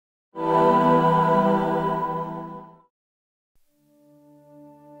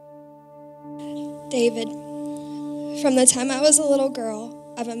David, from the time I was a little girl,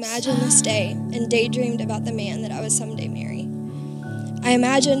 I've imagined this day and daydreamed about the man that I would someday marry. I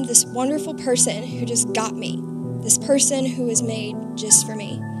imagined this wonderful person who just got me, this person who was made just for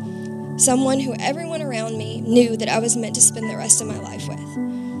me, someone who everyone around me knew that I was meant to spend the rest of my life with.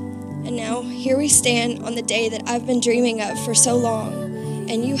 And now, here we stand on the day that I've been dreaming of for so long,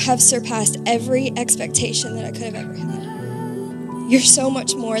 and you have surpassed every expectation that I could have ever had. You're so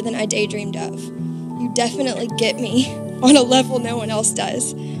much more than I daydreamed of. You definitely get me on a level no one else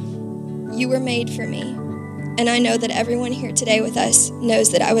does. You were made for me, and I know that everyone here today with us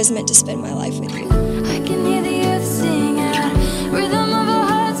knows that I was meant to spend my life with you. I can hear the earth sing out, rhythm of our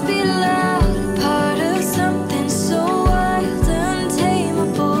hearts beat loud, part of something so wild,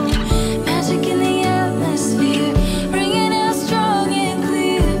 untamable, magic in the atmosphere, ringing out strong and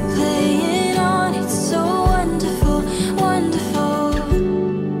clear, playing on, it's so wonderful, wonderful.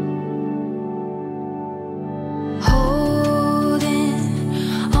 Holding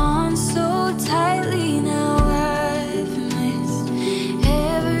on so tightly now, I've missed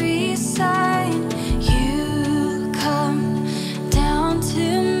every sign. You come down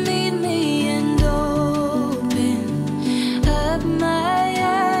to meet me and open up my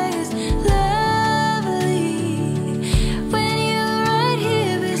eyes, lovely, when you're right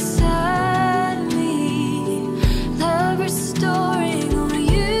here beside me, love restoring, oh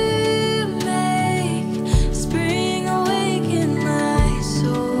you make spring awaken my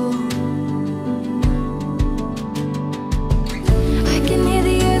soul. I can hear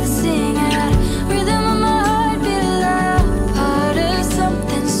the earth sing out, rhythm of my heart beat loud, part of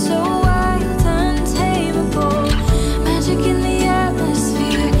something so wild, untamable, magic in the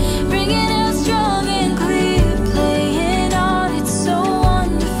atmosphere, ringing out strong and clear, playing on, it's so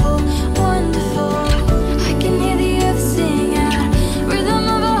wonderful, wonderful. I can hear the earth sing out, rhythm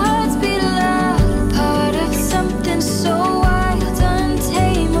of our hearts beat loud, part of something so wild,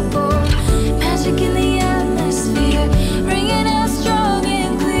 untamable, magic in the atmosphere, ringing out strong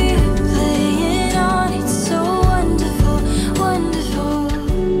and clear, playing on, it's so wonderful, wonderful.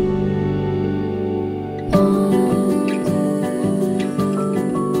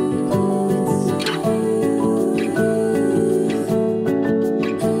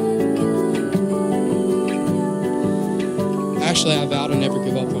 Ashlee, I vow to never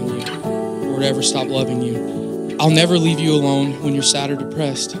give up on you or to ever stop loving you. I'll never leave you alone when you're sad or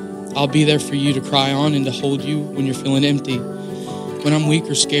depressed. I'll be there for you to cry on and to hold you when you're feeling empty, when I'm weak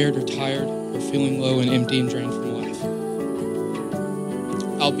or scared or tired or feeling low and empty and drained from life.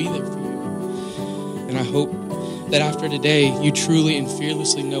 I'll be there for you, and I hope that after today you truly and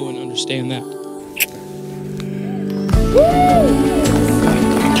fearlessly know and understand that. Woo!